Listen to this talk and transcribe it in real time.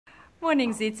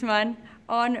Morning, Zietsman.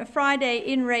 On Friday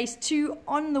in race 2,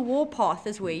 on the warpath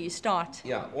is where you start.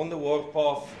 Yeah, on the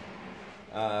warpath,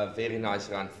 very nice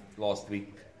run last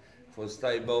week for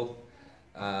stable.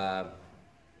 I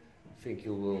think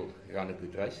you will run a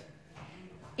good race.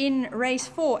 In race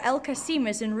 4, El Qasim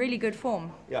is in really good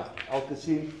form. Yeah, Al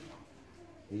Qasim,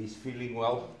 he's feeling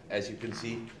well, as you can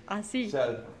see. I see.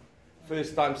 So,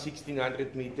 first time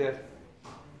 1600 meter,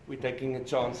 we're taking a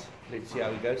chance. Let's see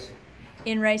how it goes.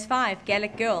 In race 5,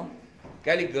 Gallic Girl.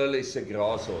 Gallic Girl is a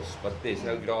grass horse, but there's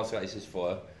no grass races for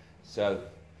her. So,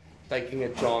 taking a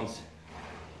chance,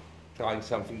 trying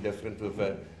something different with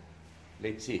her.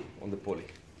 Let's see on the poly.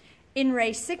 In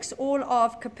race 6, all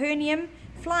of Capernaum,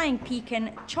 Flying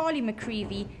Pekin, Charlie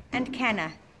McCreevy and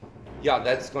Canna. Yeah,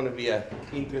 that's going to be an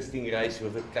interesting race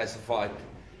with a classified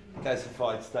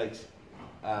stakes,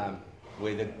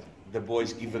 where the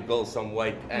boys give a girl some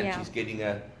weight and she's getting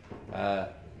a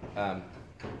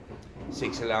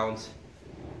 6 allowance.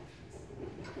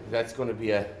 That's going to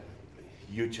be a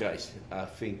huge race. I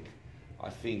think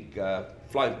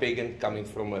Flying Pekin coming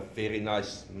from a very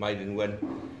nice maiden win.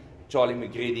 Charlie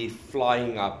McCreevy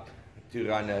flying up to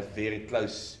run a very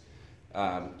close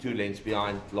 2 lengths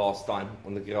behind last time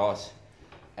on the grass.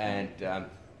 And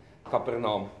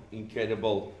Capernaum,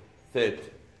 incredible third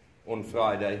on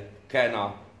Friday.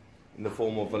 Canna in the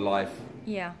form of a life.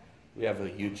 Yeah. We have a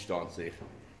huge chance there.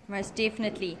 Most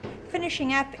definitely.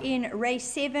 Finishing up in race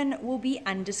 7 will be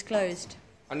undisclosed.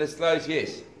 Undisclosed,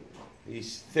 yes.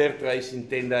 His third race in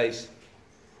 10 days.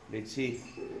 Let's see.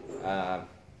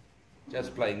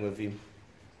 Just playing with him.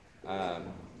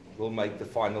 We'll make the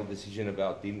final decision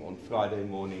about him on Friday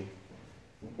morning.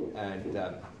 And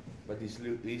but he's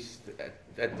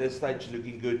at this stage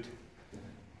looking good.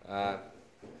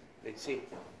 Let's see.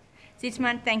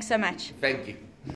 Zietsman, thanks so much. Thank you.